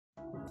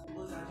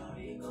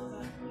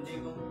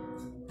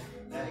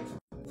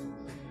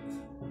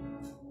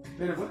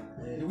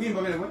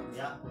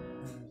Yeah.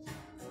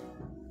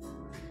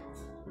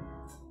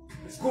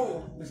 Let's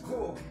go. Let's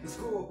go. Let's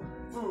go.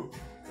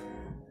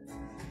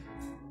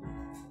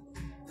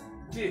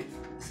 T.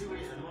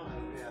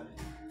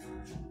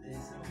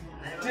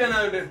 Okay.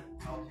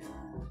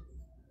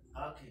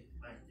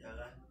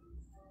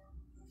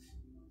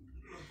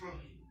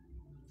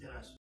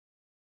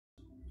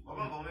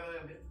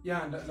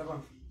 Yeah, that's the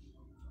one.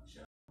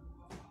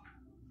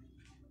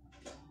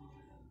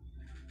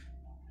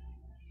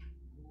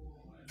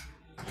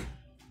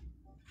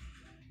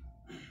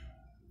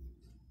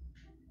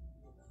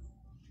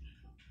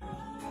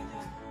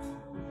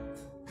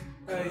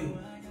 Hey.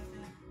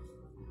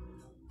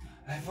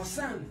 Hey, for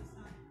son.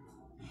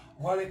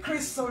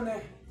 Walycris on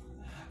it.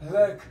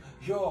 Like,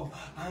 yo,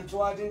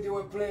 Antoine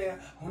ndiwe player.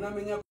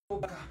 Unamenya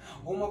kubaka.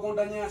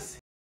 Umakonda nyasi.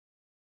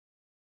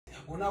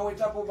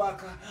 Unawetapo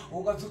baka.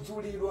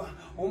 Ukatutulidwa.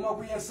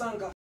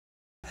 Umakuyasanga.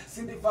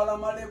 Sindivala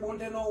malebo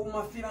ndeno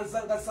umafira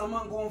nzanga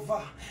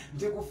samangomva.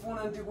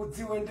 Ndikufuna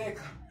ndikudziwe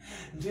ndeka.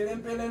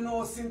 Ndilempele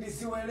no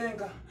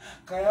sindisiwelenga.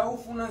 Kaya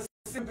ufuna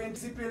simbe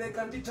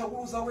ndisipeleka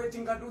nditakuza weti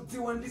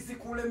ngadudziwa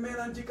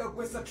ndisikulemera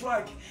ndikakwesa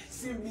track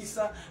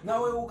simbisa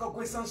nawe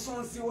ukakwesa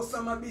nsonsi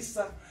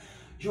osamabisa.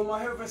 You're my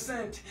heaven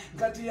sent,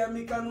 ngati ya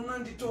mikanu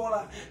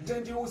nanditola.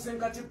 Ndendiuze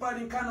ngati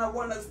pali nkana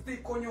wanna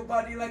stick on your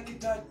body like a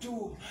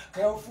tattoo.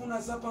 Kaya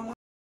ufuna zapa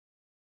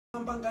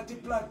mwamba ngati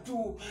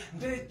plateau.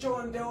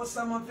 Ndecho nde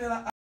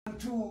osamavera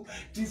antu.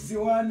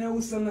 Tiziwane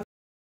usana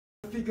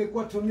fike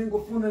kwa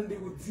toningo funa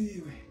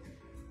ndikudziwe.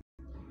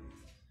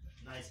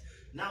 Nice.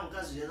 Now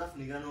guys, we have to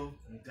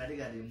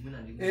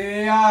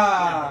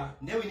yeah.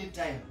 Now we need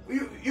time.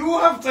 You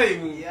have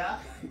time. Yeah.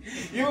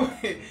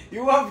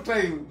 You have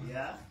time.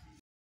 Yeah.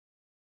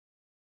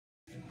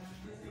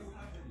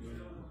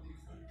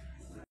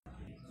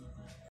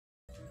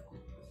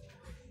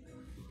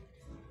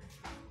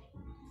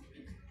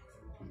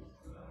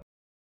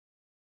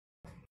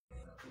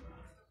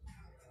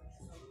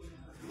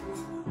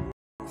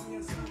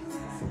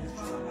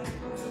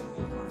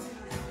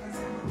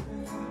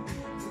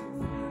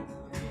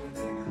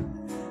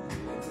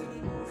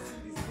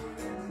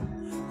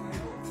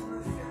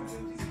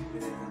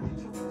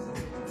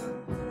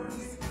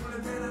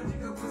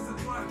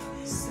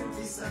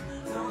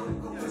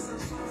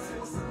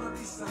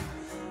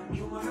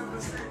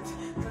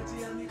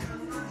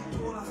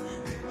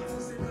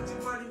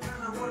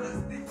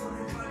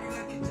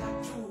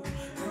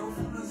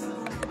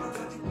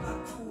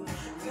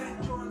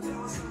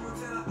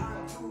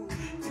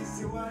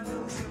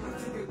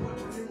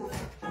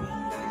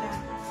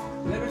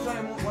 Let me try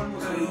one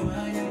more time.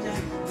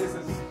 This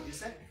is. You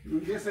said?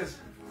 Yes, yes.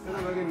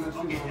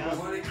 Okay, yeah.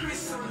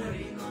 Walycris on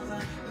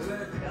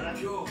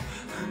it. Yo,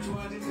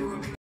 Antoine ndiwe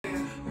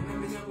player.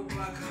 Unamenya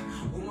kubaka.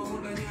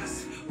 Umakonda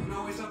nyasi.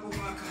 Unaweta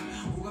kubaka.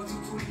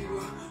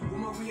 Ukatutulidwa.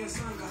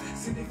 Umakuyasanga.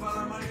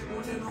 Sindivala malebo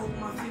ndeno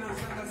umafira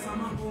nzanga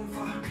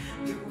samangomva.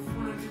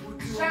 Ndikufuna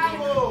ndikudziwa.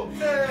 Chamo!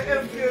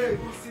 MK!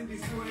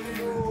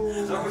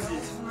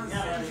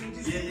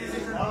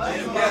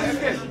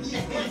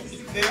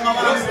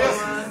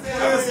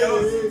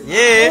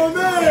 Yeah.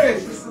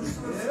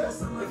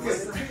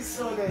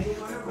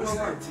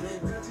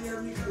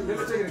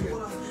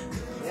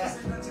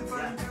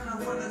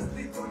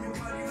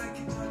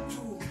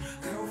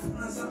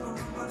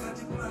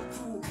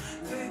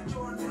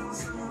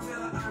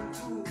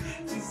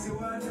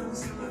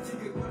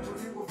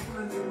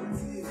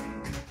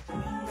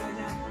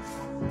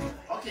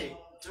 Okay,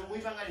 so we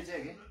can get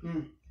it.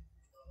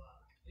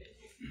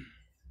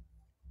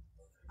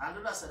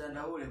 And that's the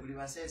whole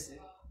we sese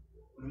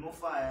we more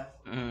fire.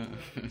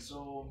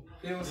 So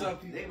yeah, what's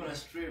up? They're gonna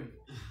stream.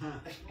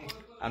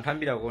 I'm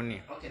happy to go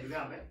in. Okay, do we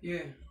have it?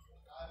 Yeah.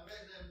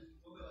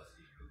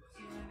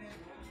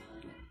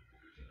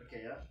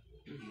 Okay, yeah.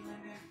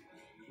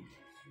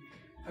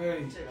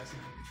 Hey.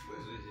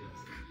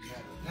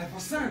 Like for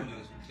son.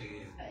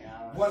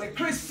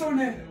 Walycris on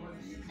it.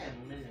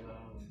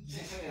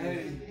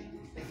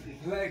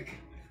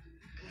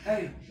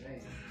 Hey.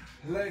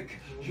 Like,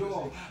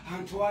 yo,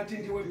 Antoine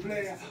ndiwe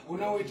player.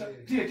 Unaweta.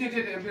 Tie,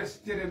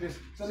 mbes.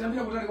 Sasa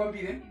niambia kutali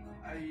kwambie.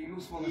 I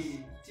lose focus.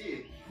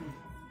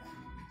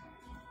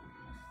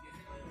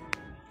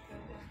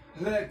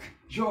 Like,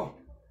 yo.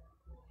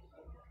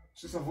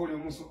 Sasa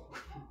volume muso.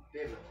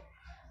 Bebe.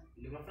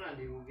 Nimefanya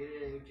ndio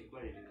ungele yote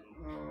kwa ile.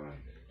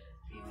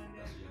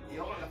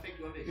 Yo kwa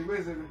fake wambe.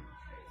 Iweze.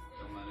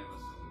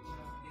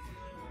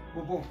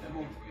 Bobo.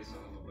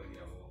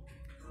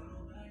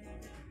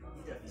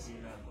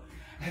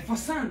 Hey, for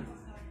son.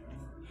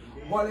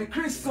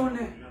 Walycris on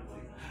it.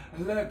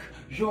 Look,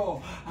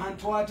 yo,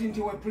 anthu ati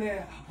ndiwe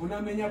player,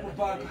 unamenyapo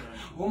baka,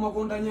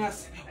 umakonda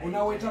nyasi,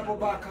 unawetapo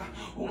baka,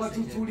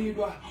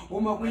 ukadzudzulidwa,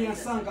 umakwiya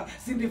nsanga,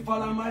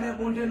 sindivala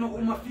malebo ndeno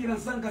umafira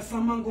nsanga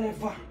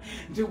samangomva,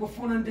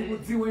 ndikufuna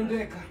ndikudziwe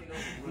ndekha,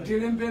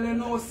 ndilembele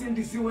no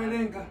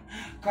sindiziwerenga,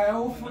 kaya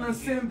ufuna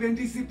nsembe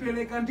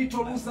ndizipeleka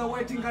nditoluza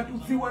weti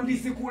ngatudziwa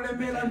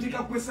ndizikulemela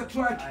ndikakwesa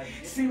track,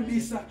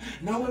 simbisa,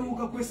 nawe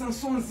ukakwesa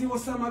nsonzi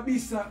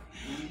osamabisa,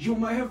 you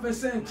my heaven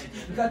sent,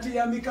 ngati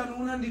ya mikanu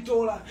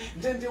unanditola,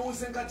 ndende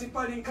uze ngati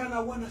pali nkana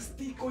wanna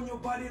stick on your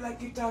body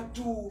like a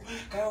tattoo,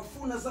 kaya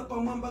ufuna zapa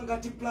mwamba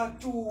ngati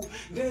plateau,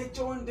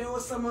 ndecho nde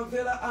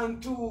osamamvera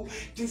antu,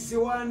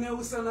 tiziwane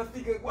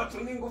usanafike kwatu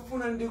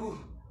ningofuna ndiku.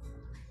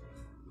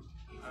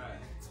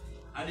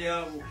 Adi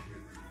yangu.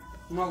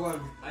 Mwagwana.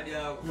 Adi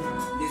yangu.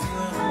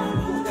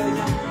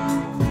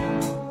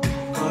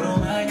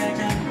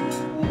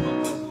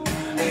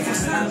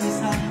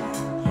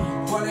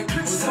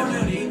 Walycris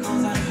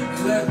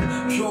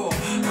yo,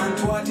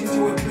 anthu ati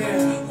ndiwe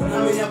player,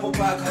 unamenyapo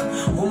baka,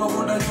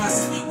 umakonda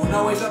nyasi,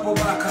 unawetapo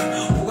baka,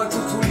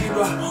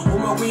 ukadzudzulidwa,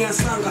 umakwiya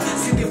nsanga,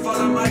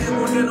 sindivala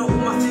malebo ndeno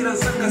umafira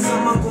nsanga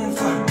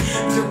samangomva,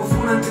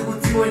 ndikufuna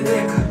ndikudziwe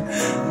ndekha,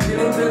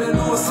 ndilembele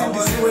no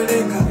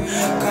sindiziwerenga,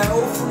 kaya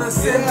ufuna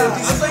nsembe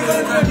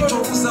ndizipeleka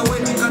nditoluza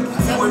weti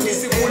ngatudziwa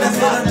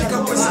ndizikulemela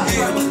ndikakwesa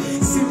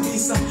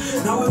simbisa,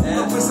 nawe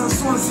ukakwesa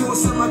nsonzi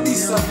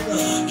osamabisa,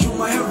 you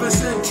my heaven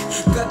sent,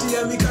 ngati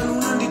ya mikanu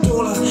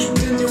unanditola,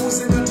 ndende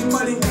uze ngati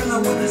pali nkana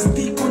wanna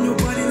stick on your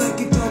body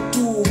like a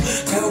tattoo,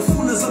 kaya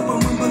ufuna zapa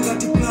mwamba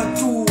ngati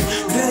plateau,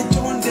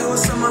 ndecho nde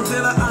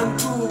osamamvera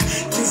antu,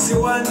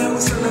 tiziwane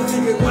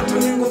usanafike kwatu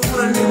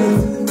ningofuna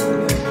ndiku.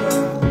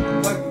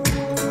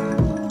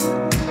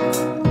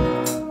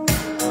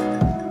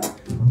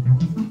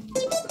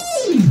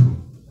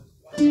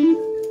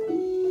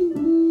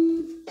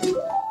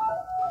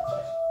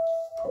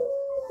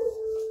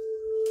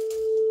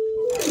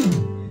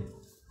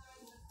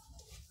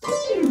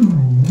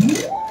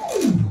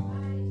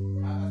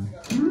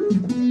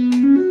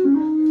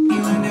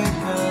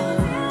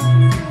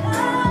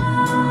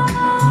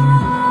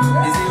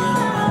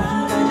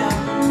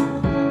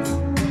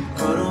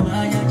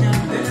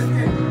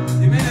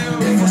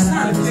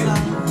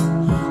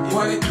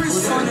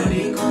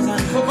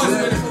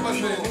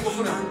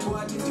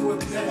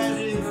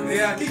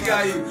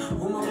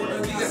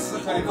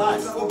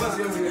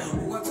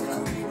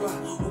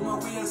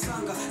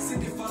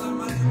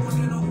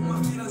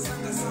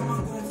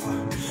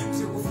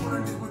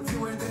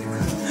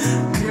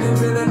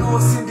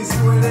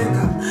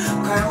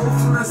 Kaya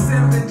ufuna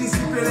nsembe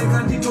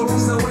ndizipeleka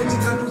nditoluza weti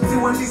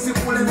ngatudziwa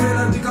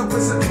ndizikulemela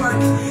ndikakwesa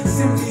track,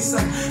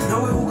 simbisa,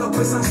 nawe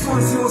ukakwesa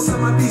nsonzi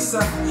osamabisa,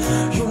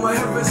 you my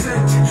heaven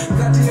sent,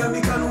 ngati ya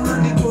mikanu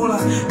unanditola,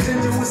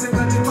 ndende uze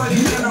ngati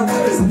pali nkana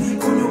wanna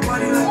stick on your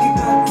body like a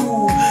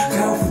tattoo,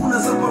 kaya ufuna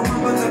zapa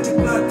mwamba ngati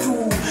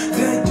plateau,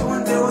 ndecho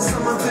nde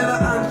osamamvera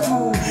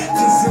antu,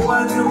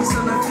 tiziwane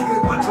usanafike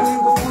kwatu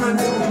ningofuna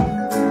ndiku.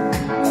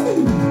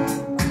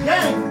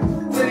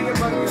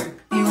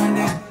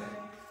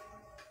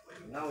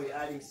 Now we're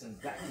adding some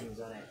vacuums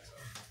on it.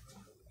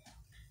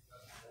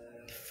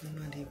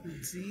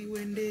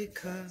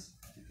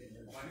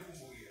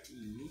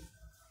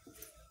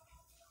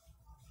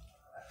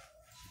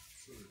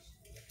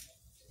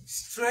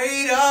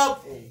 Straight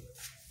up.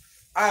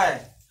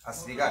 Aye.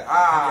 Asirikali.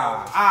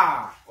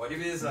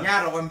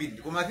 Nyara kwambiri.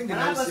 Koma think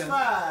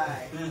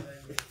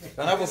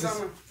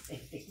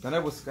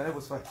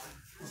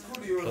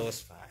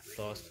Close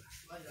Close.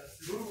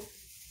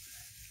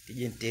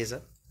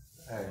 Tijenteza.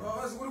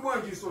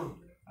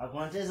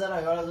 Akuanteza la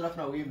wala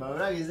zunafuna kuimba.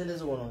 Wala gizende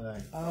zukono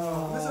ngani.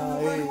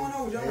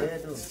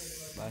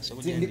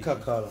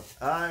 Ndikakala.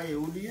 Ai,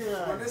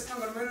 udia.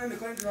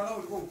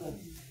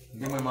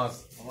 Ndimwe mas.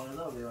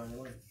 Amanza bewane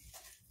wewe.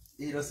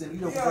 Ilo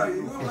servilo Yeah, kwa.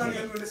 you know man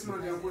you this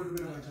man you go to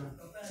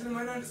sini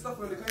maana stuff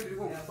wale kind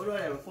liko. Wala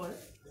wale phone.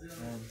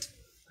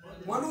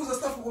 Mwanuza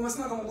stuff kwa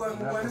masina kama kwa ni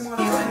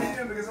mwana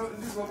ndio mbekeza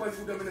ndizo kwa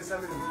kuda mbele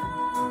sana.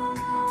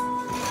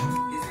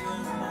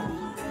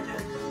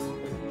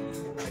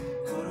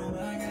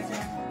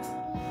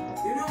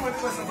 Ino mwana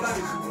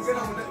sabrani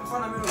ngena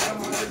mfana mimi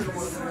kama ndio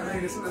mwana na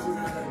ile sina zuri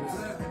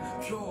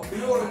na show.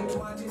 Ino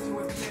mtu ati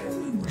ndiwe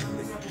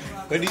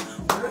Ready?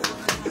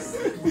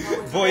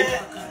 Boy.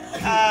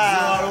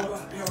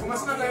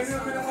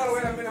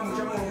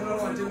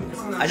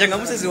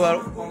 Achangamuse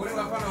ziwalo.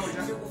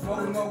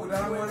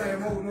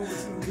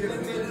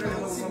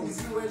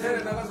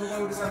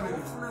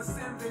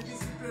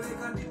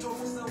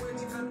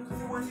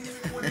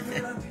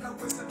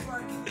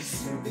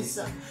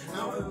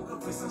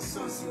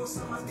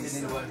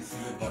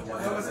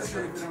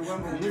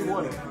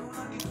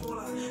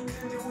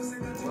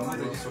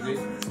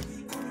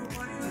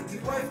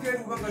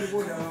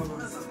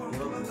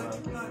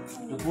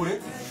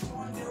 Ukure?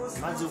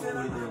 Maji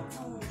ukule.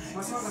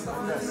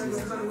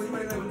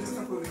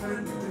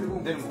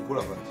 Ndeni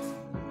mkula kwa.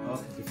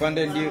 Okay.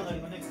 Ifande ndio.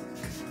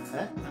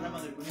 Eh?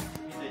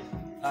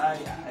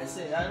 I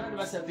say I don't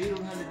must have been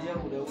 100 years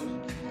old.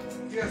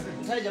 Yes.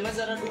 Sai jamaa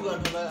sana ndugu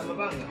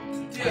mapanga.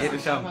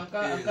 Yes.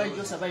 Anka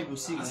hiyo survive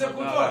usiku. Ase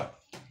Guntola.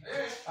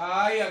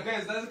 Aya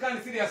guys, that's kind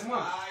of serious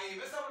man.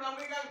 Besa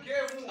unamwika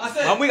game.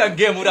 Ase. Mamwika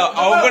game ura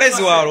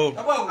aongolezi walo.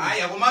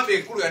 Aya kumambe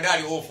ikulu ya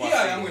dali offer.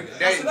 Yeah, yamwe.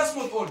 Ase that's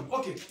not all.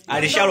 Okay.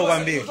 Alishalo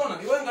kwambia.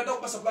 Utona, iwe ngata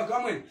kupasa plug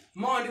yamwe.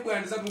 Mama ndiko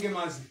yandiza kunge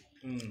mazi.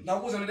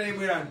 Ndakuza ndada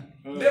ibwerani.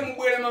 Ndemu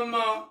bwele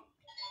mama.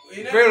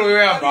 Pero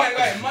wewe hapa.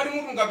 Mali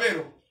mtu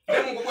ngapero.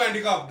 Ndemu ngobwa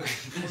ndikapo.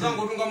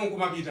 Uzango tunga mungu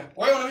mapita.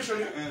 Kwa hiyo na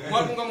mission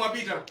mwatunga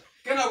mwapita.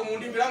 Kena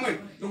kumundimbira mwe.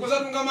 Ndukoza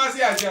tunga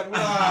mazi acha.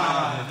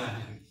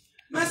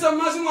 Mesa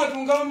mazi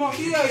mwatunga mama.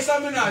 Iya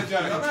isame na acha.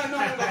 Kama ndo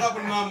tunga kapo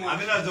mama.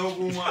 Amena za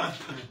hukumwa.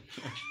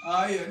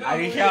 Aya.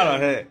 Alishalo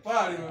he.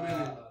 Pale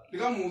mimi.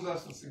 Nikamuuza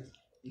sasa.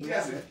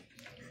 Yes.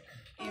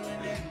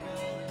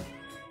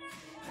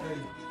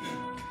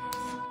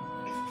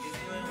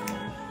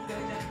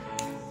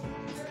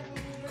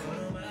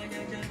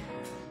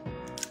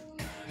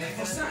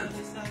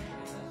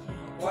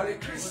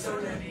 Walycris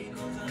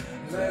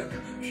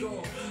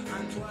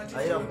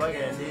Ayo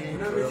mpaka ndi.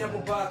 unaweza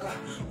kubaka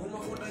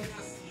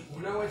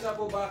unaweza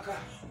kubaka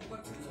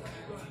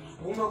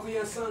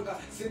umakuyasanga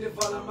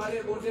sindivala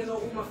marebo ndeno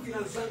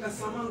umafilanzanga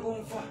samango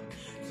mfa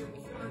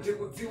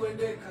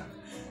ndikudziwendeka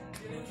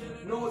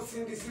no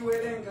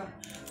sindisiwerenga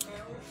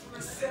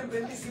sembe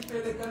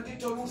ndisipeleka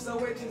nditolusa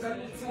weti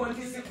ngatidziwa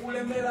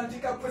ndisikulemela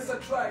ndikakwesa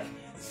track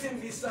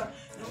simbisa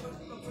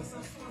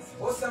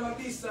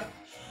osamabisa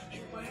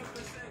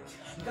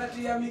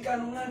ngati ya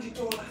mikano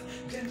nganditola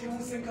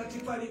tendiuse ngati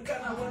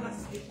palikana wana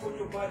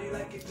sikonyo bali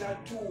like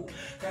tattoo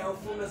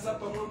kayofuna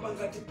zapa mwamba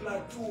ngati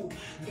plateau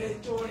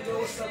ndetonde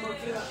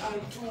osamavera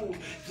antu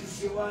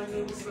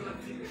tiziwane usana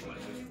pile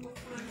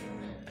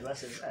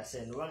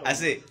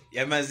Ase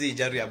yamazi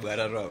jaru ya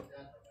bwara ro.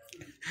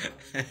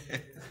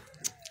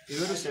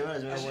 Iweru sewa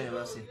zima mwenye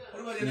basi.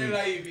 Uruba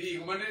jenera hivi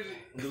kumanezi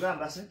Nduga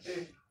basi?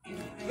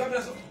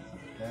 Ngambira so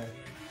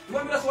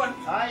ngambira so one.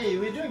 Aye,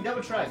 we're doing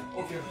double track.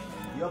 Okay.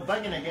 You're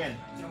banging again.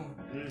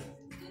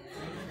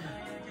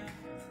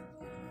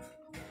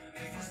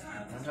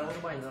 Nantawona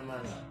bwanyi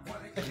zamani.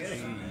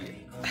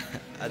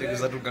 Ari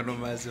kuzatuka no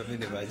mazi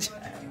wamene baje.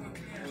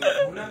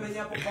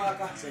 Unamenya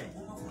kupaka.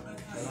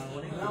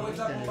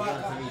 Unaweza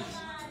kupaka.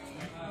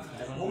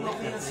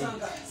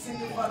 Umakuyasanga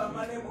sindivala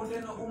marebo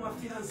ndeno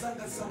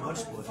umafilanzanga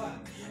samakufa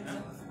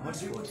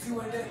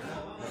ndikudziwendeka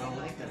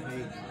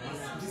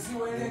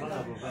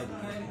ndisiweleka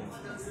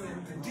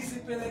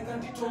ndisipeleka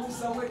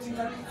nditolusa weti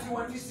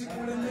ngatidziwa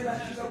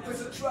ndisikulemela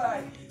ndikakwesa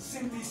try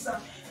simbisa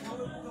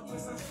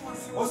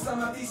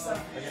osamabisa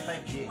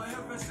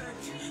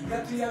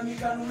ngati ya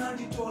mikano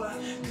nanditola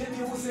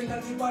tendiuse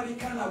ngati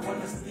palikana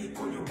wana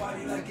sikonyo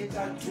bali like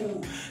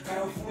tattoo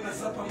kayofuna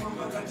zapa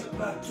mwamba ngati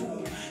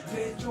plateau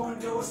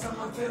ndetonde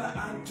osamavera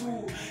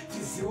antu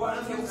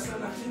tiziwane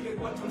usanafike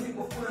kwatu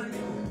ndingofuna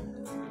ndimu.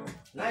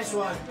 Nice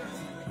one.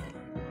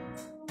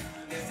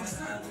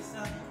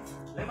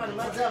 Lemani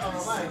mazama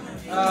mamaye.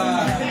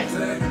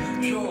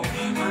 Sure.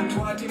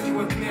 Antuati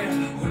ndiwe player.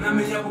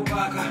 Unamenya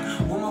kubaka.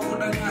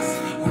 Umakonda nyasi.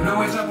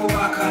 Unaweza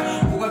kubaka.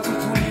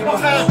 Ukatutuliwa.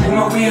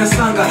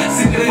 Umakuyasanga.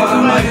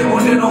 Sindivala marebo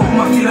ndeno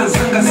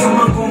umafilanzanga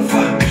samango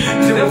mfa.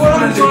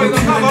 Ndekufuna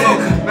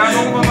ndikudziwendeka.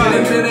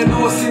 Mbele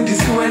no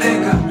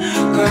sindisiweleka.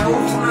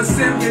 Kayofuna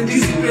sembe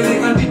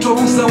ndisipeleka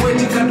nditolusa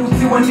weti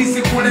ngatidziwa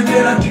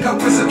ndisikulemela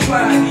ndikakwesa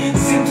try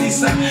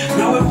simbisa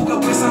nawe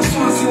ukakwesa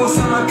nsonzi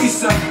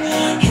osamabisa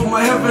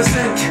chuma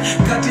represent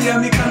kati ya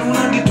mikano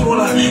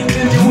nanditola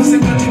tendiuse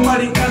ngati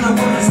palikana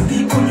wana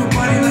stikonyo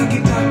pali like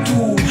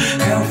tattoo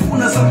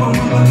kayofuna zapa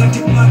mwamba ngati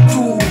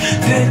plateau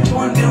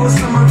ndetonde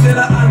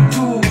osamavera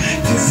antu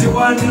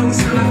tiziwane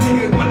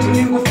usanafike kwatu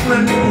ndingofuna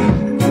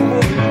ndimu.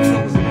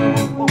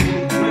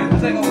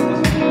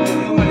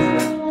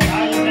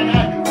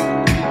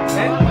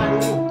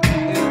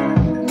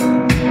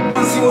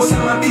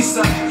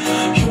 Osamabisa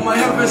chuma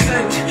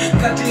represent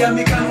kati ya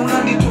mikano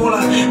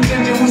nanditola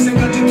tendiuse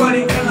ngati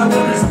palikana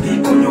wana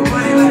stikonyo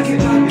pali like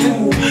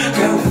tattoo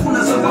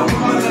kayofuna zapa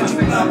mwamba ngati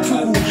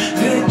plateau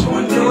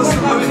ndetonde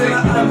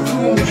osamavera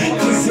antu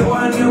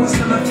tiziwane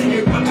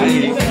usanafike kwatu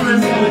ndingofuna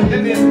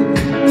ndimu.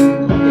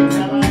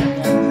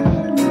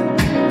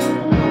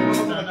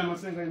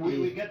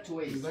 We get to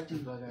ways.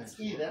 It's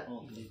either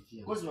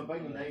because my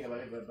bag is like a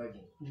bag.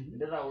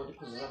 Then I would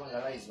because I'm going to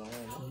rise.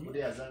 But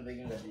they are not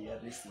begging that they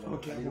at least.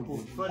 Okay. I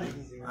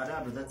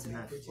don't know. That's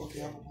enough.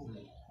 Okay.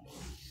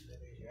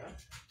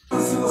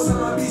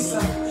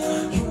 Osamabisa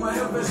chuma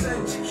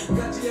represent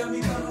kati ya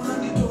mikano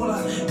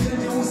nanditola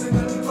tendiuse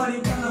ngati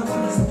palikana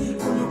wana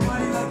stikonyo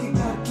pali like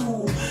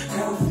tattoo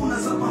kayofuna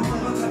zapa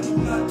mwamba ngati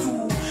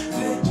plateau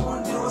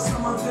ndetonde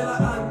osamavera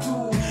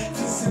antu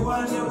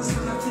tiziwane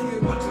usanafike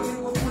kwatu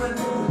ndingofuna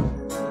ndimu.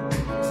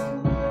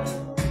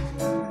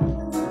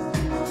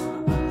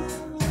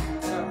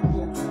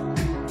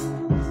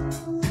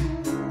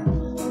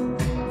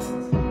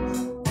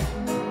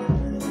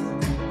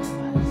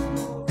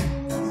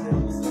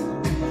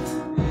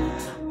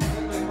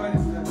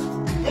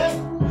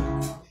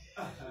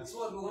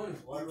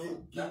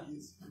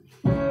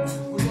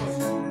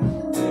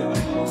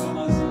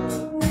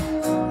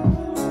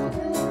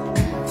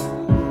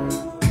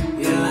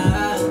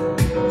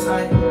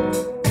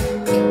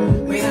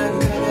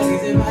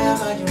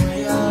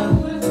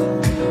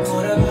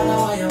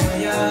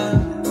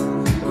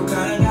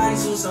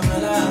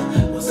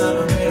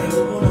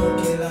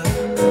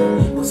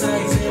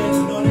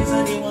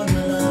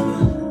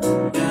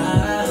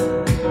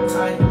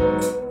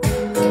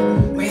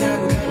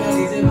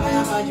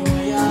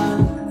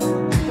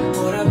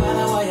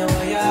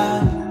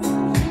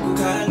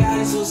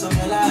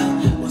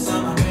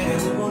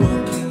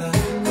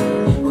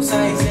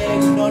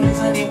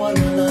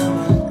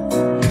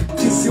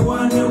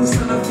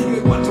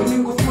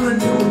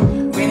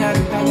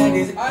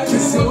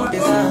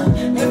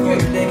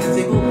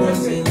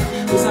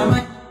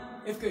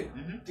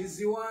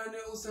 Tiziwane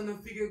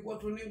usanafike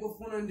kwatu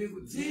ningofuna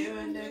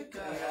ndikudziwendeka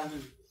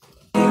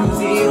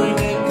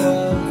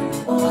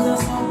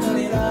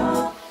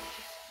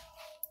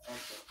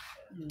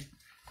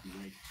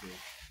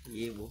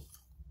Yebo.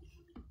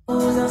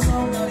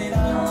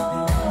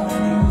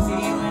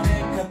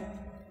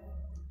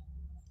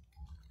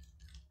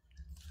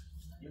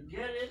 You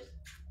get it?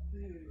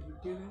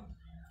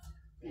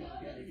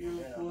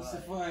 You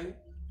crucify.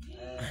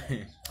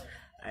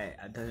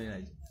 I don't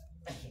know.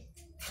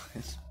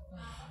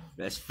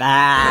 That's fine.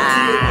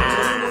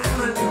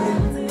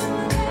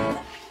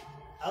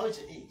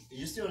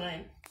 You still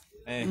 9?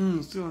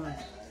 Still 9.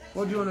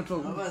 What do you want to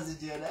talk about?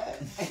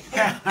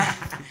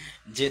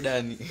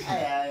 Jedani.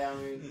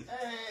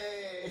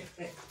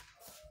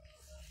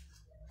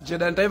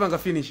 Jedan time anga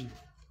finish.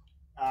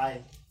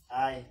 Aye.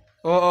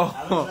 Oh.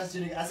 I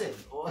said,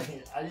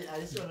 are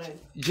you still 9?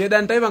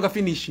 Jedan time anga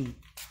finish.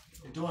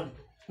 Don't.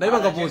 Time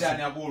anga pause.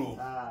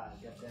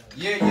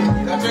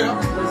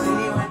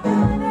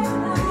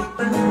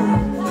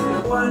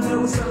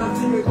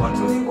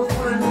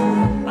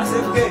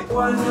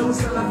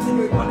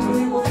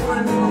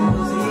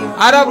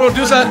 Ara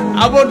producer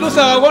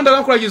wakonda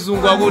kankula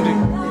chizungu akuti.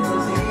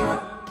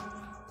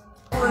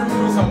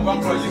 Producer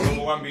mukankula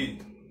chizungu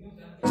kwambiri.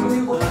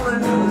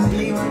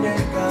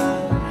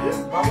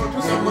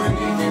 Producer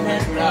kwambiri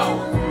ndawo.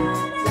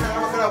 Sina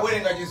kama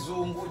werenga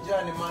chizungu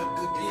jani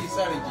makiti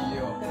sale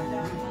jiyo.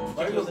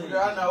 Balipo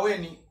kudana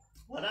weni.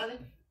 Wanani?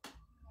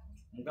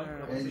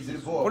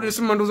 Kodi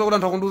simanduza kuti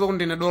anthu akunduza kuti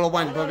ndine dolo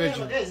bwanji pa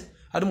page.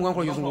 Ati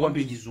mukankula chizungu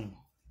kwambiri chizungu.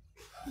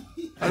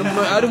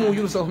 Ari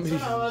muyusa kwambiri.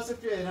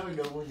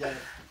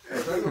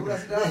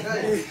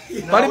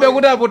 Palibe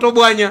kuti apo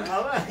tobwanya.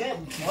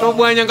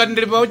 Tobwanya ngati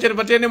ndili pa ucheni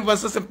patene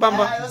mpasase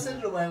mpamba.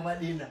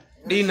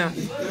 Dina.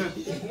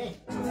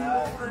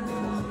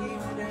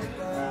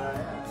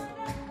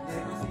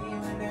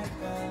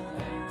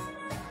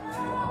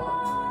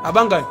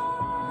 Abanga.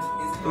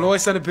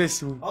 Loisa ni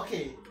pesi.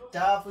 Okay,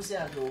 tafusi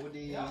antu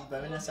kuti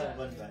pamene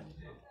sakubani bani.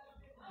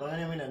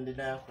 Pamene mwina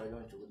ndina yakho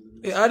yonke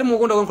kuti. Ari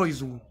mukonda kankula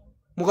chizungu.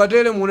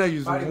 Mukatele muona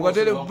chizungu.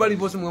 Mukatele pali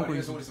pose mukankula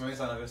chizungu.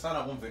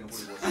 Sana kumveni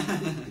kuli pose.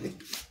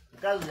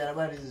 Kazi ya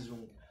bani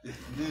chizungu.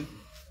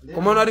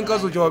 Koma nari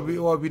nkazo cha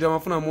wapita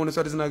mafuna muone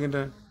sati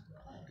zinakenda.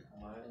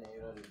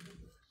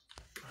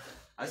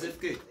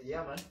 ASFK.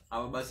 Yeah man.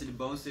 Aba basi di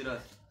bounce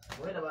ras.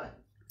 Wenda bani.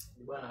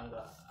 Di bwana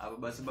anga. Aba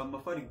basi bamba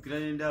fari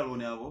grande ndalo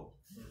ne abo.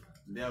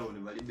 Ndalo ne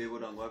bali bebo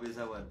tango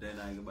apesa kwa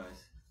tena nge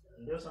basi.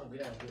 Ndio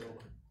sangwira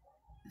ndio.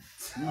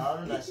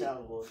 Aona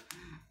ndashango.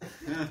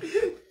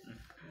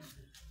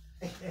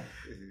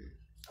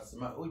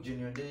 Asema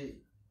ujeni yonde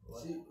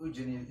si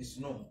ujeni is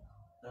no.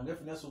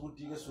 Nangefina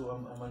sokuti so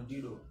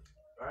amandido.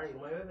 Right,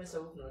 umayewe mesa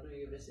huko na ndio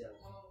ile pesa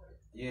yako.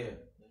 Yeah.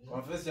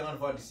 Confess yangu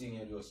for the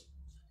singing yours.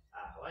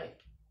 Why?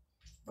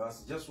 But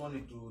I just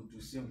wanted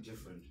to sing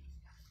different.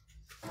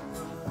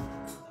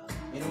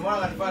 In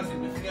mwana ngati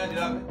ndifikia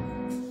ndilabe.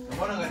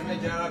 Mwana ngati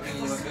meja yake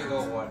ni wabega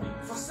wadi.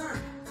 For son.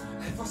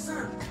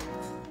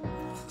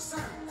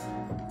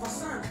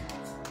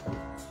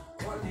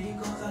 What do you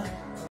call that?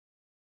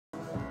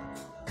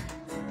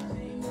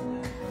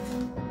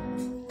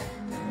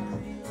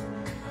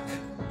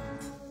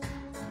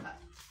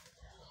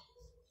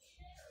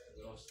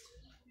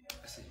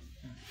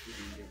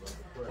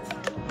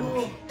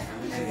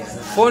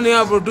 Phone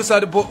ya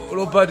producer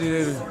Robert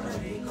lele.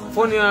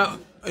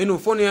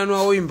 Phone ya no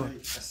awimba.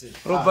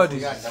 Robert.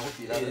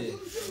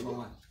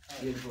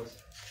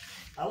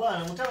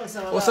 Abana mutanga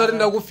sana. Osari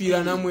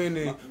ndakufira na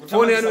mwene.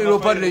 Phone ya no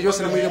Robert le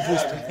Jose mwile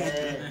poster.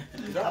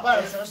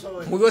 Abana sana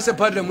so. Mugose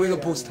padre mwile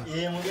poster.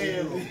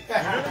 Mugero.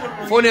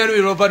 Phone ya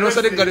no Robert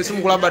osari ngale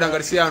simu kulabada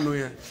ngale siyanu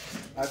ya.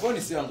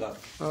 iPhone si yanga.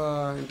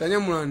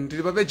 Ntanyamula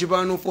ndili pa page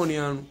pano phone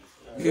yanu.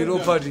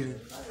 Robert.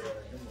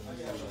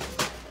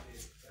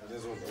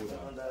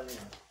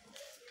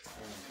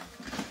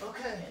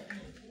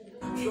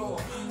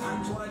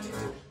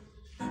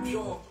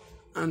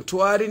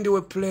 Antoine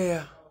ndiwe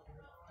player.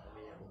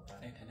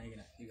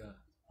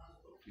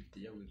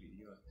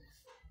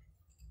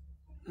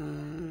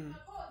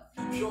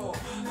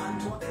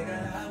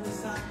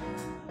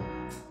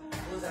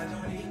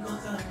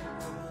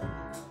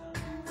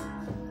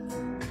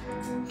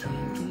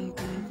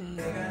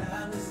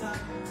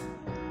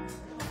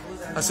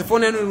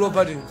 Asifone yenu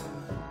lopati.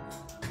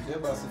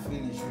 Ndeba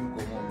asifinish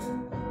yuko moja.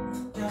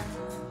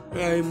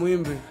 Yeah,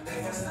 muimbe.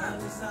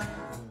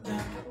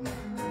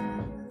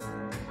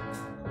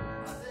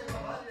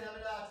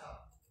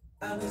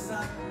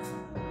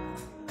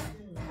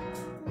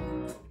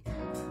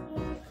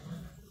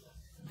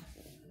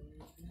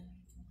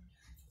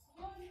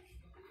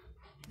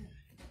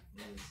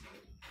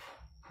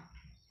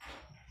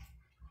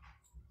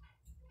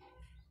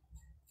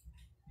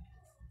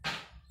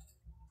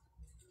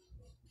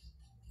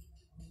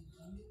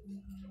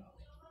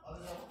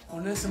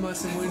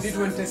 Onesimus, we need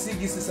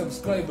 26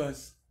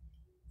 subscribers.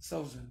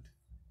 1,000.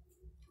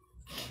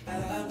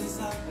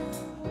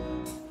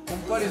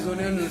 Comparison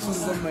and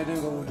it's not my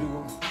name.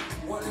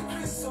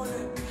 Walycris on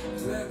it.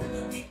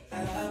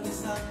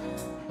 Walycris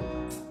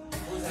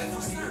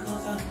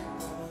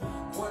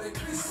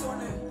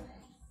on it.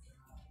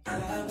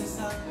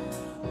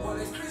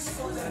 Walycris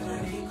on it.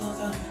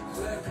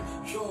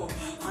 Yo,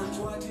 I'm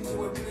trying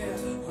to a player.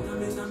 When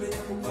I'm in a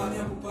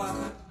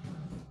kupaka.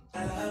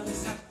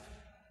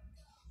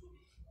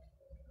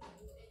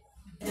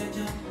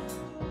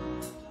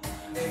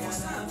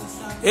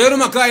 Ero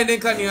makai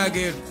ndekani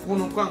yake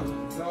kuno kwangu.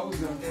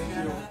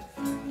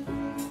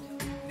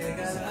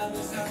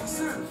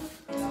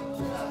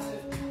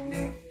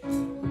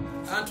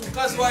 Antu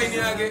kazi wa ini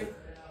yake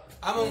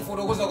ama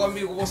mfotokoza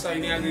kwambiri kuposa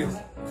ini yake. You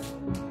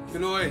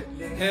know what?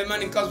 Hey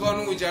man, kazi wa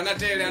nungu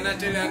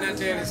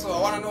anatele. So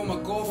I want to know my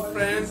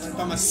girlfriend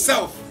by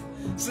myself.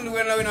 Sindi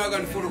wena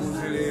wakanifolo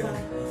kuzele.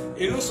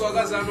 Inusu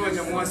wakazi anu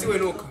wajamuwasi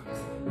wenoka.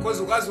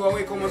 Because ukazi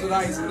wawe koma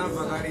zola is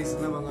never garis,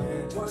 never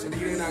garis.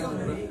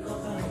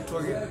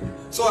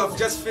 So I've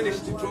just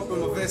finished dropping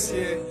my verse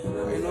here.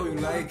 I know you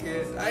like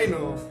it. I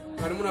know.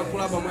 I'm gonna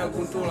pull up on my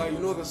Guntola. You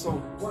know the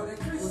song.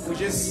 We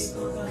just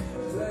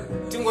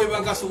tingo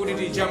ibanga sukudi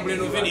di jamble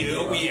no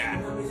video.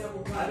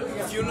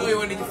 If you know you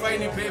want to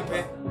find a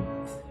paper,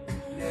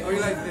 how you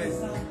like this?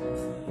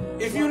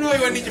 If you know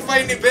you want to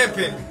find a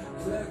paper,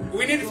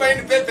 we need to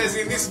find papers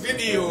in this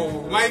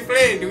video, my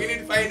friend. We need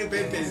to find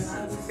papers.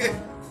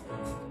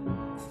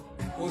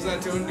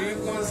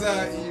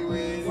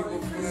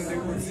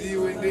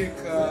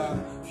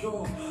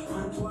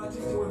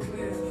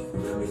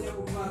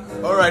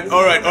 All right.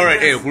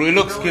 Hey,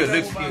 looks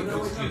good.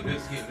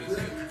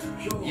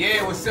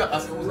 Yeah, what's up? I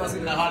was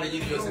in the hall of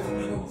you, Joseph.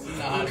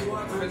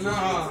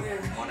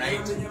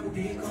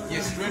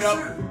 Yeah, straight up.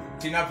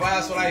 Tina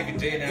Paya so live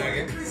day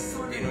again.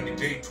 You know the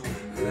day 2.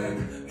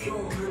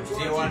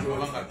 Day 1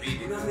 November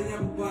beat.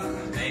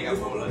 Naiga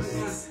bowlers.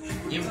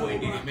 Yimbo in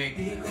the remake.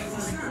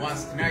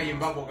 Once now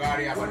Yimbo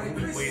Gari about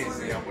ways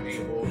they are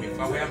putting home. If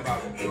I were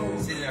back,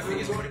 sitting at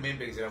the somebody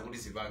members that are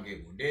putting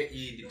Sibange. Day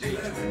in the day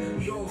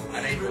 2.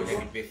 And I know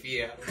that it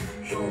fear.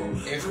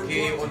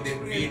 FK on the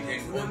beat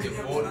and on the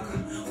board.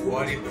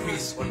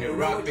 Walycris on the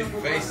rapid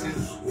faces.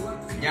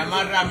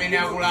 Nyamara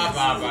Menagula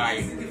Baba.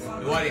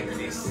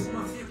 Walycris.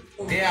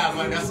 They have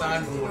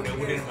understand who they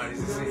wouldn't manage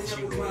to say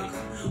children.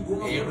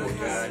 You know,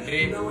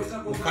 they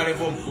carry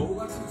bomb.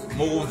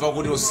 Move for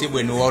good to see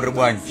when you are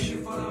one.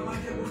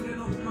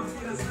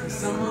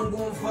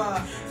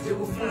 Samangomva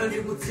ndikufuna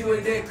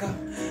ndikudziwendeka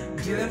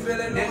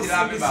ndilembele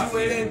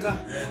ndisiwelenga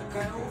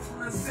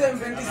kana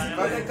sembe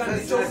ndisibaleka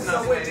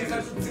ndichosaweti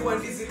tatudziwa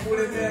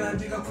ndizikulemera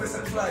ndikakwesa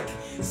track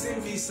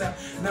simbisa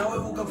nawe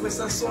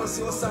ukakwesa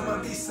sonsi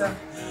osamabisa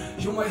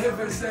you my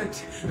heaven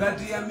sent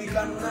ngati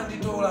yamikano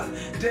nanditola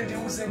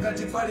ndendiuze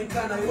ngati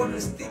palikana you want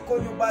to stick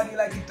on your body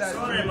like it does.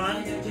 Sorry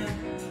man,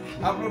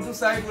 I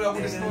produce aikula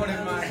kuti story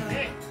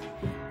man.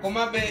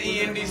 Komabe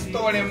iyendi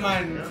story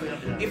man.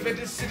 If it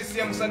is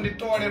serious Sunday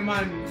story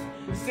man.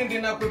 Sindi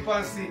na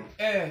kwepansi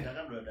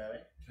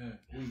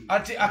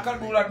ati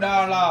akadula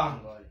dala.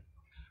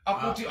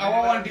 Akuti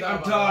awawandi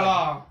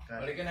antala.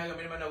 Balekena ga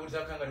mena kuti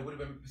zakanga kuti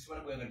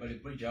sipana bwanga bali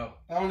bridge awo.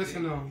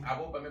 Aonesana.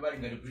 Abo pame bali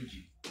ngati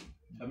bridge.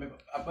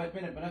 Apa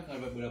pena panaka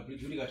bali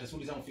bridge uli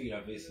katasuli za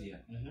mfikira verse ya.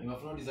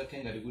 Imafuna ndi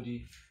zakanga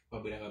kuti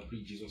babela ga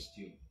bridge zo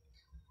still.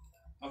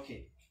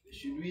 Okay.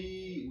 Should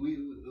we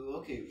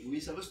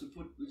supposed to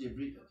put which a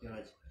bridge? Okay,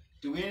 right.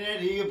 To win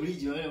a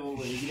bridge, you know,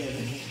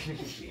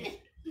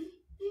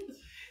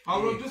 I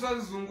will do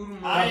something.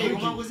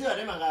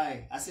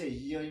 I say,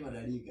 you're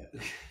Madalika.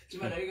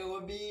 Chimadalika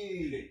will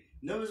be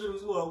no one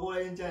who's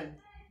going in time.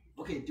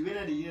 Okay, to win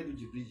a year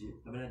to bridge.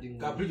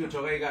 Bridge to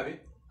Gabi.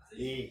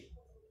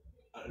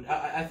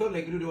 I thought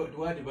like you do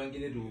what the bank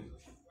to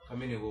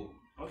come in.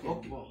 Okay,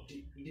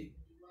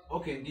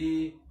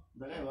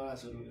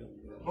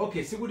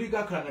 okay, sikudi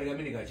kakanga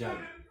likamini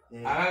kachana.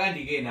 Akaka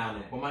ndike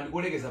nano. Koma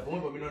ndikolekeza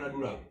pomwe pamene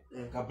onadula.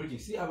 Ka bridge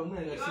si apa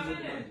muna ngati sizo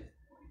ndimanje.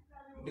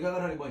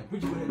 Ndikakana li bwanji.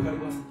 Bridge kone kali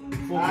bwanji.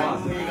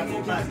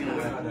 4 bars.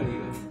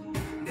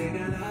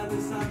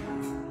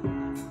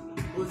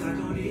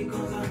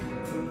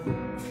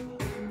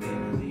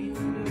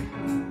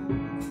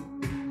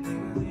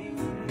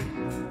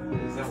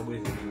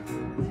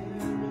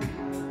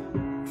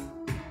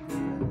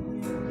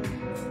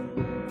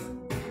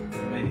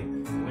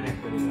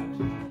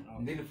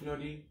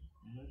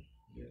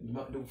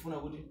 ndikufuna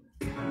kuti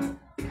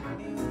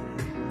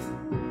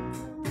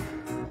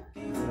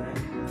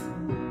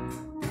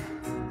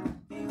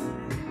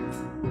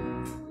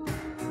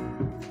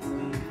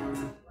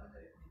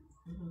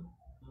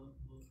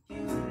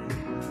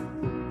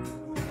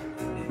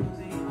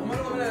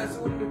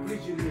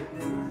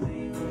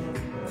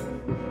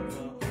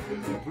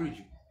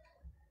bridge.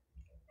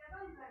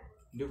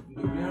 The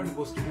reality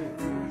goes to who?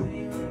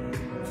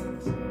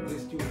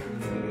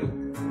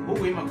 Who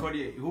will call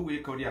you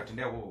and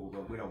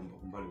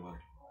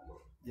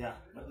Yeah,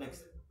 but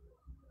next.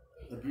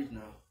 The bridge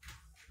now.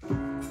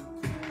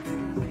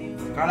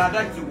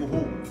 Canada to go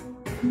home.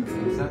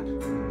 Is that?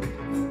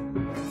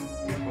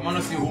 I want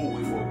to see who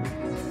we go.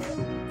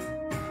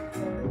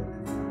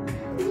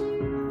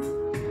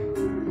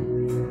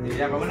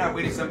 Yeah, but when I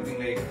wait something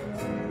like.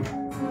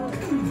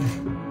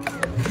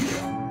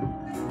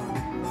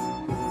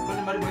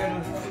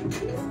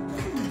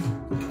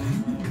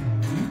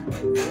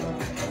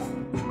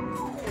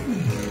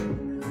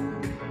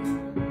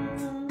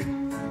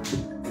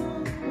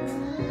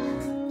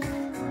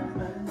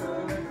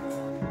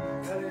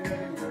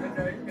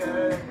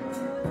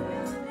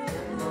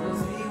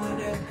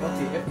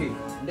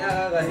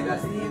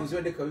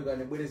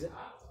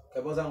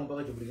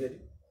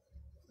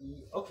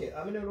 Okay,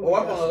 I mean, of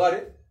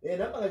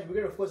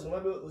course, I don't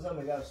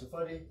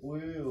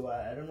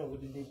know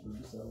what they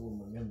produce.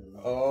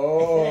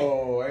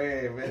 Oh,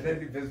 hey, we're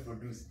the best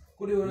produce.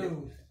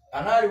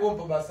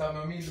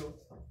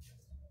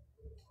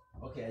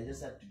 Okay, I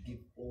just had to give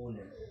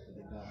honor to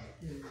the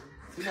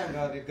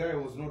guy. The guy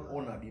was not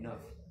honored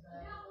enough.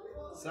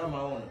 Some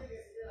are honored.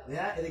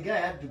 The guy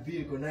had to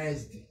be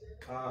recognized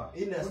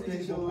in a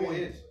special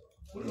way.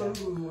 Then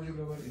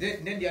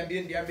the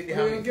ambient the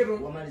humming.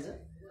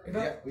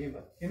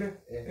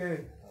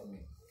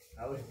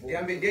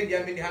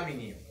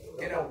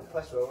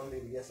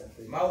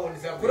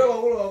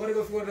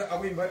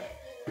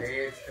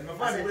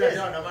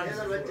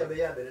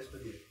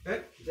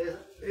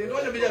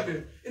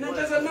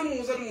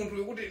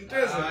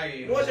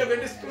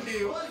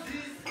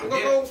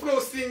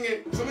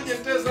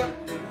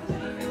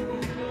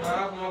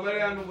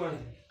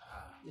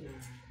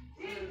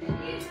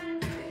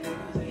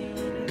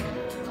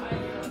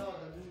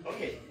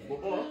 Okay,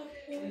 Bobo.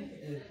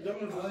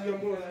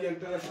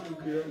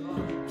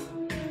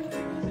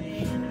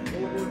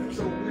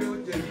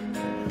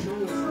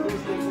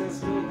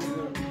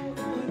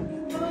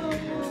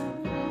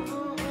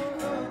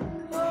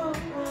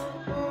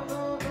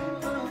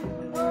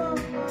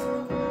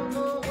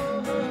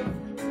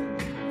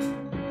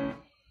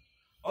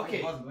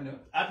 Okay,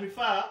 I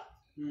prefer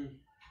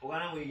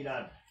one way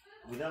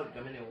without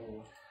coming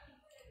over.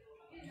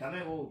 Come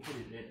over, put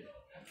it later.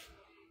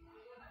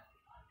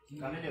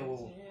 Come in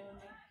over.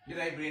 Did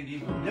I bring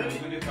him?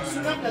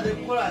 Soon after the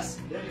chorus,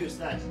 then you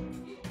start.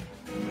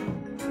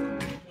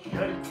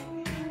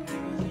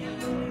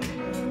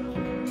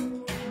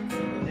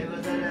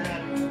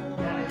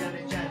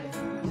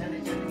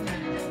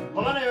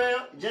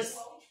 Just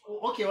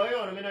okay, why you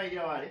want to make it?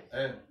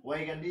 Why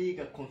you can be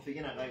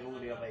configuring a guy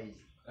over your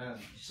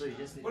so you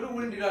just. What do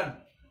we run?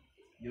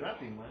 You're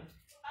rapping, man.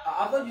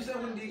 I thought you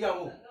said when dig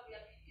out.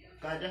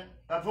 Kaja,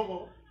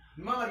 Kafoko.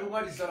 Mama, do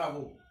what is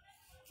Sarabo?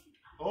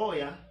 Oh,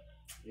 yeah.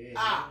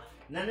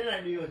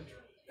 Nana, do you?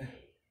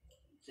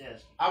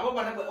 Yes. I will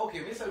never. Okay,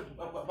 Mr.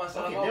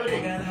 Pastor.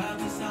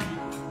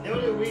 They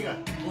will wing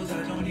up.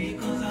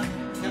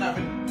 Can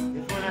happen.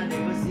 The phone and they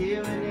will see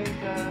you in the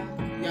car.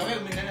 Yeah, wait a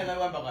minute. I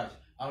want bagage.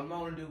 I'll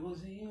mount the go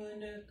see you in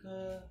the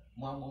car.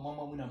 Mama,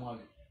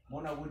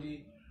 Mona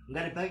Woody.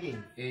 Got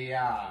bagging.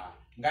 Yeah.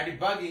 Got the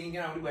bagging.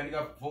 You know, we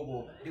got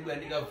Fogo. We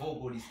got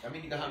Fogo. I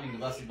mean, you have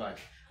university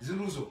badge.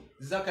 Zuluzo.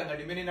 Zaka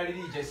ngadi meni na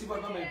lilije. Sipa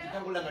kama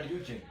ikitangula ngadi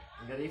yuche.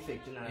 Ngadi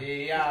effect na.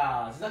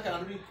 Yeah. Zaka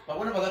ngadi.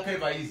 Pabona bazaka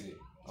eva easy.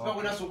 Sipa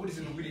kuna sokuli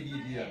sindukuli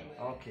gidia.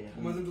 Okay.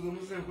 Kuma zindu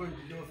kamusa kwa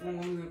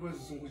fungo muze kwa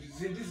zisunguzi.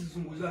 Zindi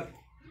zisunguzi zake.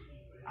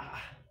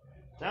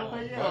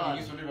 Tamba ya. Kwa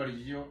kiso ndivyo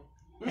alijio.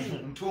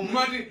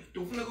 Mtumati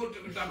tufuna kwa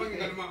tabangi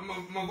ngadi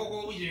mavoko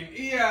uje.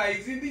 Iya,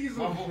 zindi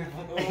zisunguzi.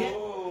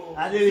 Oh.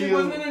 Ade yo.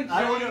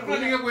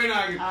 Ade yo. Kwa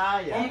nage.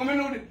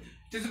 Omkomena udi.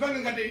 Tizibangi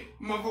ngadi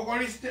mavoko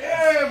list.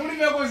 Kuli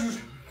vya kozi.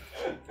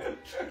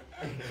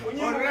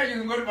 Onraji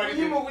ngori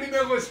pali. Nyimo kuli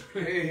vya kozi.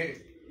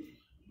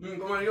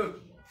 Kama yote.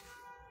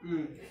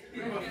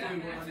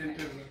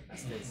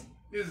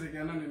 Yes, I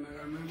can.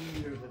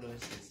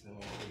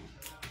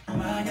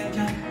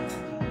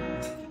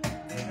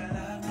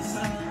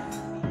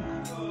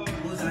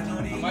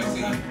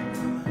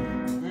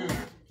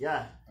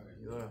 Yeah.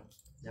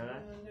 Yeah.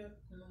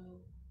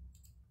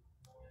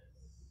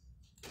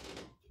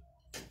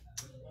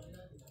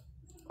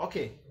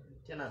 Okay.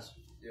 Tienes.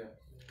 Yeah.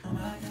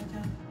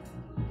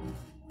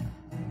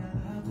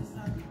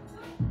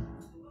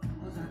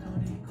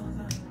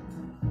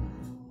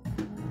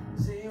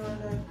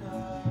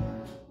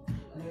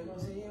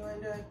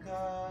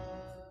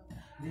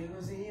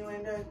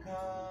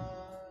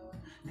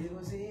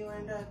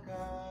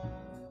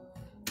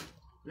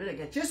 Really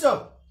get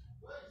Chiso.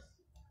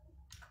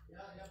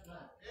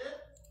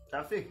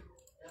 Traffic.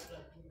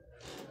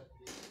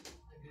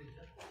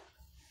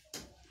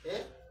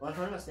 What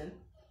phone was then?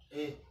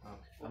 Okay.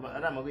 I'm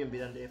going to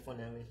be on the phone.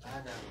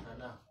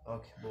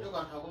 Okay.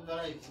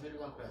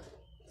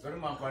 Sorry,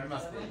 man, for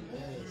master.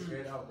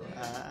 Straight up.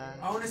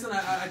 I want to send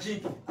a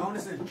jink. I want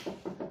to send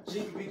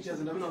jink pictures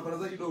and I'm not going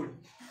to do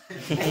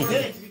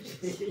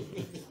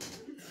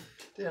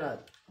Tell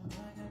that.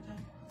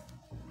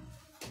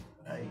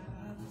 Aye.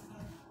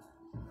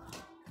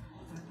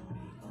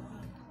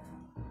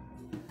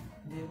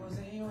 There goes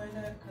a you in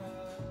that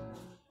car.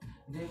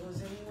 There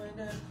goes a you in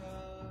that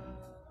car.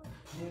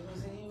 There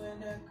goes a you in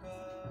that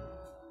car.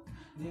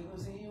 There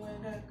goes a you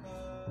in that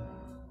car.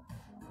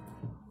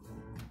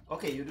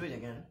 Okay, you do it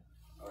again.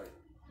 Alright.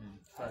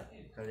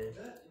 Fine. Correct.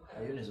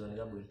 Unison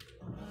double.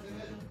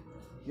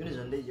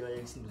 Unison day you are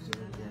using to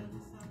zone again.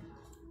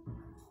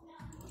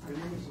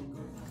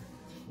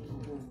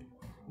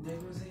 There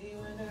goes a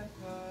you in that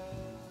car.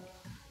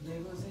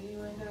 There goes a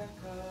you in that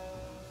car.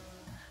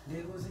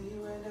 There goes a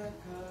you in that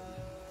car.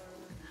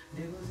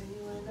 There goes a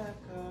you in that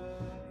car.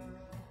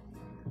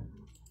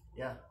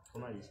 Yeah,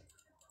 come on.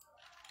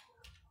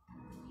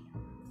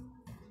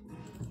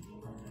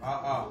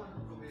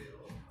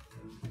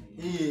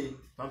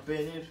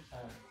 Campaign.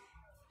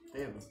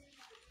 There.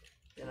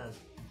 Yes.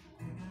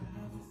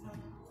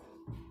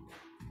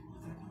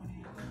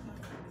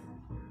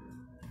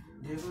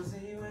 There goes a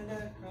you in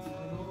that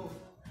car.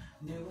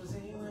 There goes a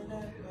you in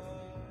that car.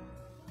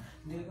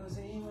 There goes a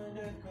you in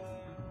that car.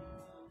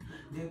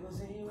 There goes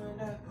a you in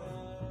that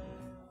car.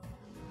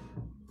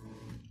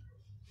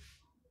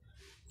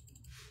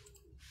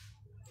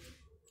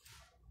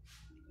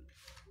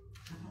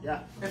 Yeah.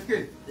 FK.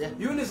 Yeah.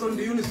 Unison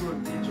the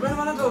unison. Chimene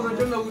manaka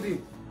uzanjona kuti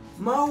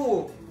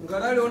mawo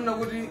ngalale onna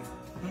kuti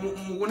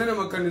mukunena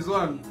makanizo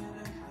anu.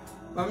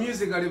 Ba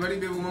music ali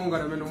balibe mawo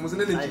ngaramene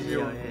muzinene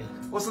chiyo.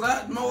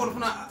 Osala mawo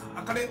rufuna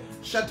akale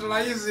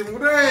shatelize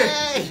mure.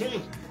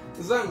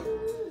 Zanga.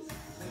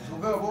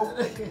 Ngabo.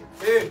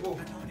 Bo.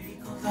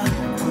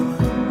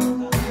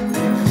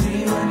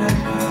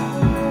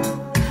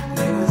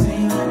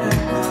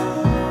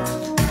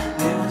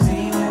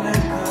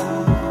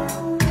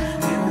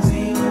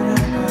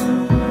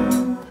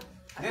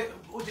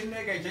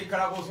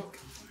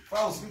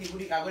 Well,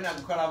 speaking, I'm going to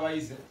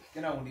colorize it.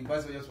 Can I only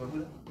pass just for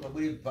good?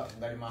 You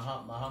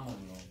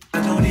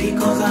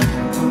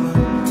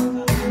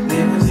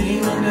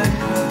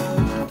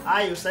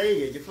say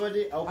it.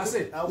 I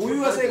said, we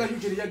were saying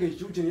you can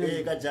shooting. No,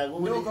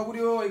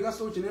 Kaburio, I got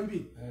so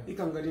chinembi. He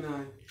can get in.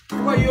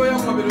 Why you are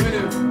coming to the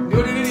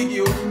only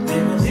you?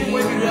 If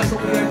we are so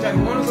we are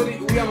chatting, one of the we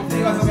have a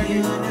figure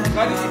something.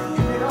 Got it.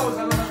 If it was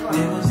another.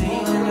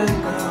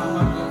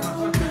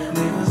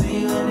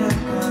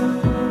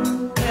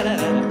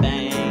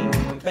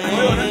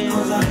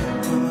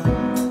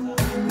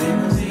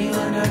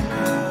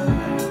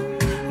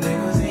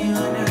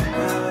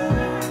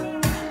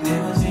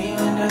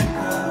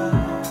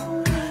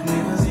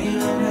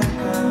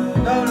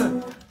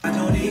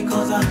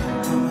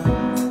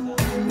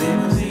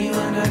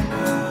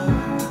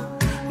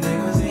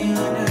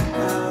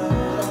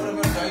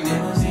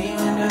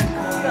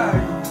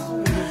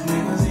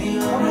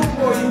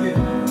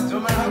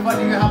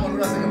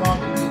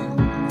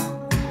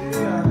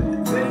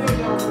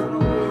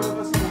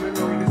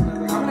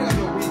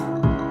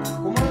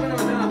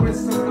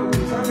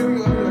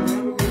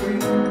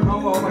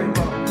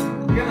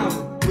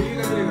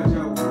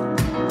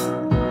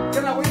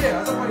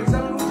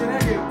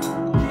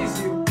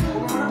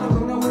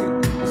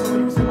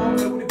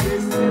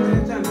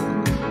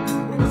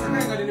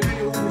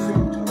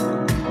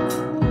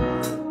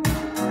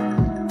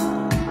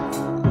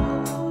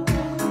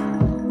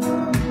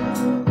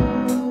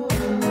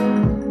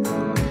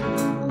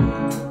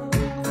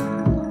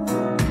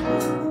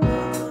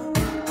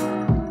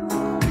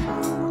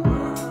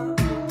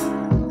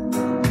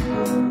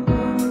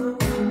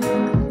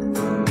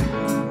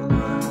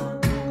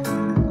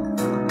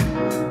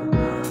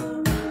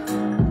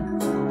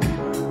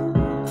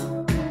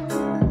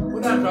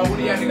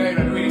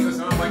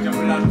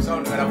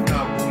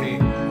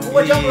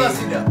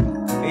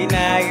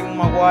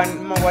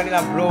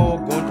 Mwanila bro,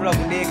 Guntola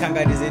kudeka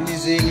ngati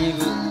zenizeni.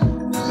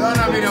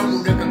 Sana mbele ya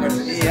kudeka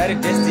ngati. Yari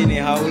destiny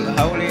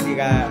haule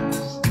ndika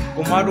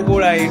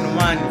kumadukula inu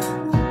mani.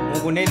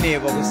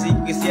 Mukunenepa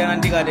kusiyana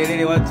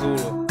ndikaterere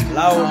wadzulo.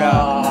 Lauda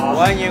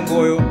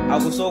Wanyengoyo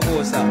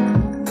akusokosa.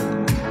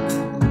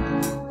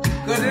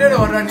 Katerere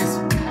waranisi.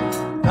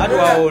 Atu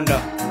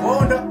waonda.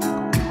 Waonda.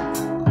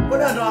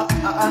 Koda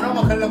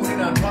anomakalila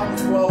kunena antu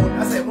wangu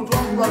waonda. Asa mtu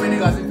wangu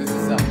wameneka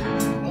azipesisa.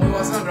 Mwe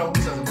wasandra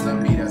kubisa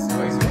zambira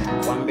siwa hizo.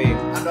 Kwambe.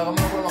 Ando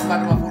akamana kwa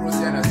makati mafuru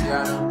siyana.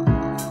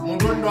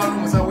 Mundu ndo anu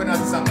musawe na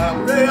zisangala.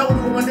 Kule ya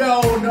kutukumandia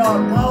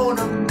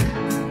waonda.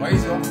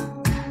 Waizo.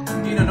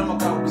 Ngina ndo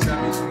makawa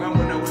kusamishu.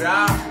 Ngambo na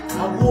ura.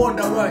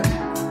 Abuonda waji.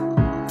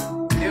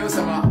 Leo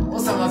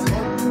osama ziko.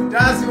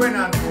 Dazi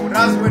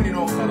we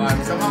ninoka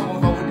gani. Sama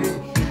mwaka kudi.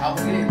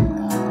 Akudi.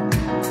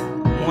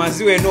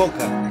 Mwazi we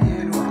noka.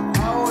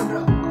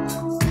 Aonda.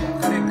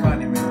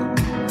 Kane mendo.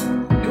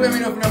 Niwe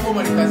mino kuna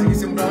koma likazi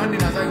kisi mdawandi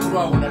na zai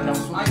kuruwa aonda.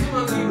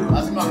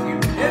 Asima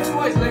kilu.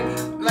 Otherwise,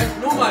 like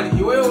normally,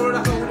 you will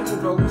not have to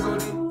talk to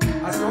somebody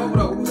as you want to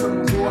go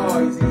some 2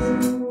 hours.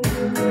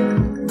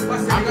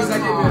 What's the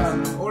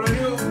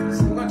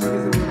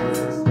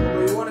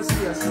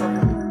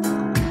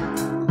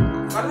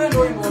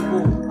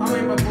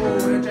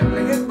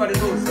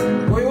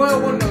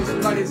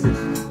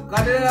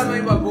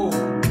amaimba po.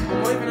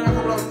 Koma ife na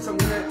kabla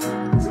kusamune.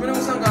 Zimene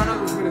musangana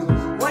nazo zimene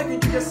zonse. Why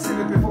didn't you just see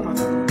the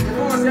performance?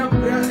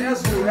 Performance ya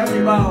Zulu ya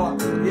Mibawa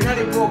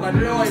inalipoka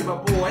ndio waimba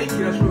po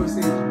haikila show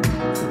stage.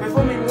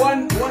 Performing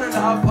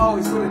 1.5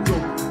 hours for the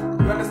job.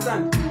 You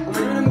understand?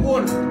 Umejua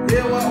mkono?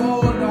 Yeye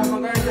wao na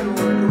wapanganya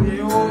ndio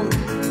yeye.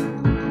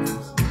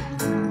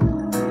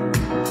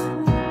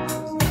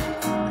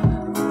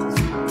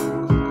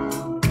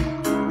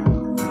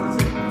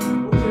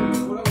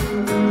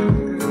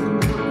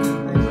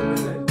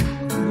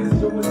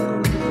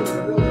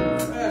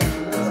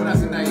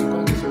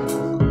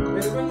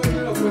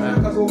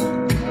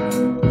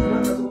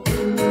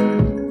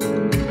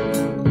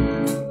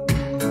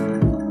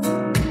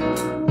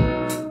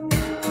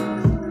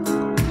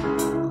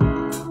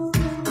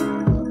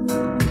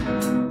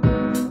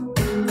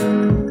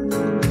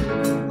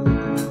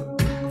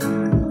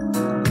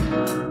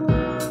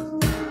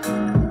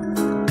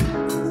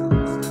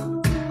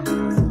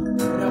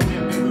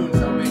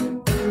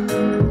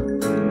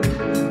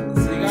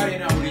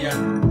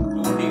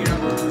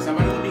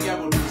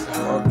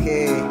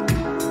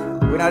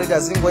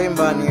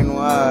 Zingoimba ninu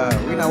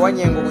wina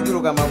Wanyengo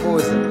kuchuluka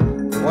maboza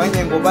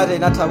Wanyengo bate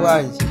inatha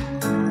bwanji